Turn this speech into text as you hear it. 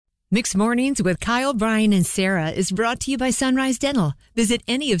Mixed Mornings with Kyle, Brian, and Sarah is brought to you by Sunrise Dental. Visit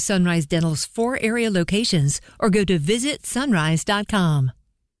any of Sunrise Dental's 4 area locations or go to visitsunrise.com.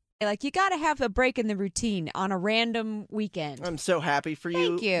 Like, you got to have a break in the routine on a random weekend. I'm so happy for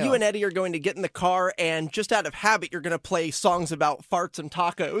you. Thank you. You and Eddie are going to get in the car, and just out of habit, you're going to play songs about farts and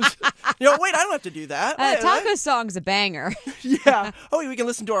tacos. Wait, I don't have to do that. Taco song's a banger. Yeah. Oh, we can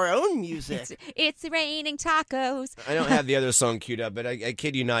listen to our own music. It's raining tacos. I don't have the other song queued up, but I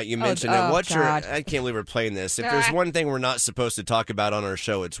kid you not, you mentioned it. I can't believe we're playing this. If there's one thing we're not supposed to talk about on our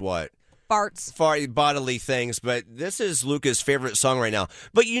show, it's what? Farts. Bodily things, but this is Luca's favorite song right now.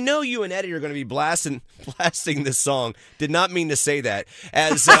 But you and Eddie are going to be blasting this song. Did not mean to say that.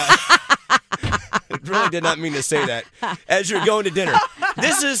 As really did not mean to say that. As you're going to dinner.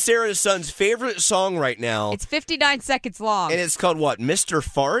 This is Sarah's son's favorite song right now. It's 59 seconds long. And it's called what? Mr.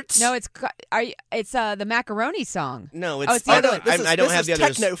 Farts? No, it's the macaroni song. No, it's the other one. I don't have the other.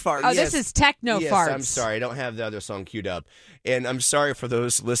 Techno Farts. Oh, this is Techno Farts. I'm sorry. I don't have the other song queued up. And I'm sorry for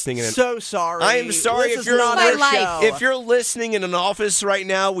those listening. So sorry. I am sorry this if you're not my our life. show. If you're listening in an office right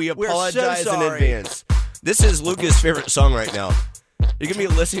now, we apologize so in sorry. advance. This is Luca's favorite song right now. You're going to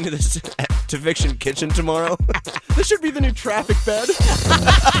be listening to this to Fiction Kitchen tomorrow? This should be the new traffic bed.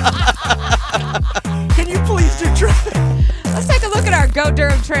 Can you please do traffic? Let's take a look at our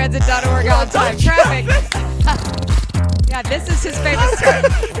GoDurhamTransit.org on-time traffic. Yeah, this is his favorite song.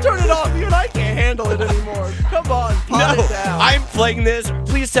 Turn it off. You and I can't handle it anymore. Come on, pot it down. I'm playing this.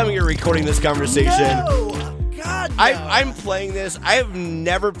 Please tell me you're recording this conversation. No. God, no. I'm playing this. I have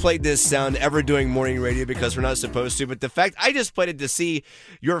never played this sound ever doing morning radio because we're not supposed to. But the fact I just played it to see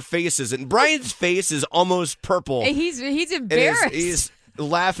your faces, and Brian's face is almost purple. He's embarrassed. He's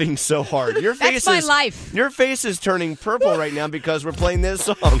laughing so hard. Your face That's my life. Your face is turning purple right now because we're playing this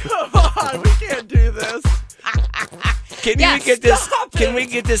song. Come on, we can't do this. Can we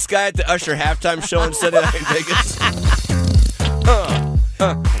get this guy at the Usher halftime show in Sunday Night in Vegas?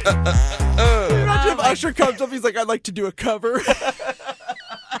 Imagine if Usher comes up, he's like, I'd like to do a cover.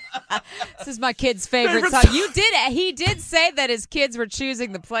 This is my kid's favorite song. He did say that his kids were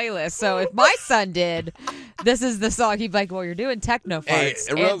choosing the playlist. So if my son did, this is the song. He'd be like, well, you're doing Techno Farts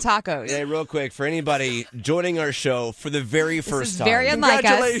and tacos. Hey, real quick, for anybody joining our show for the very first time. Very unlike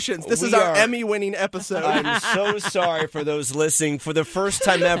Congratulations. us. This is our Emmy-winning episode. I'm so sorry for those listening for the first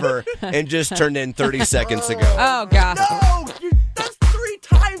time ever and just turned in 30 seconds ago. Oh, God. No! That's 3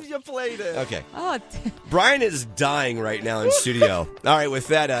 times you played it. Okay. Oh, Brian is dying right now in studio. All right, with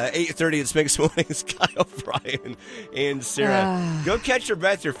that, 8:30, it's Mixed Mornings. Kyle, Brian, and Sarah. Go catch your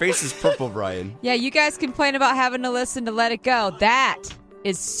breath. Your face is purple, Brian. yeah, you guys complain about having to listen to Let It Go. That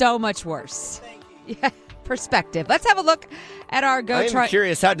is so much worse. Yeah, perspective. Let's have a look at our I'm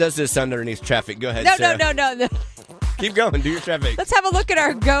curious, how does this sound underneath traffic? Go ahead, No. Sarah. Keep going. Do your traffic. Let's have a look at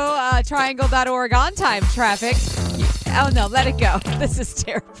our GoTriangle.org on-time traffic. Oh, no, let it go. This is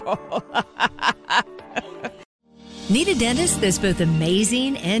terrible. Need a dentist that's both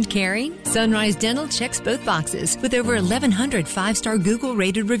amazing and caring? Sunrise Dental checks both boxes with over 1,100 5-star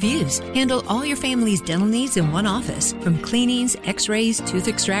Google-rated reviews. Handle all your family's dental needs in one office, from cleanings, x-rays, tooth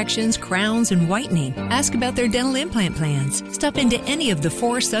extractions, crowns, and whitening. Ask about their dental implant plans. Stop into any of the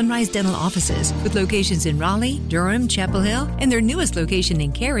 4 Sunrise Dental offices with locations in Raleigh, Durham, Chapel Hill, and their newest location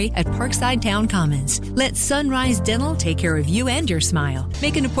in Cary at Parkside Town Commons. Let Sunrise Dental take care of you and your smile.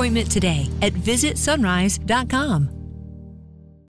 Make an appointment today at visitsunrise.com.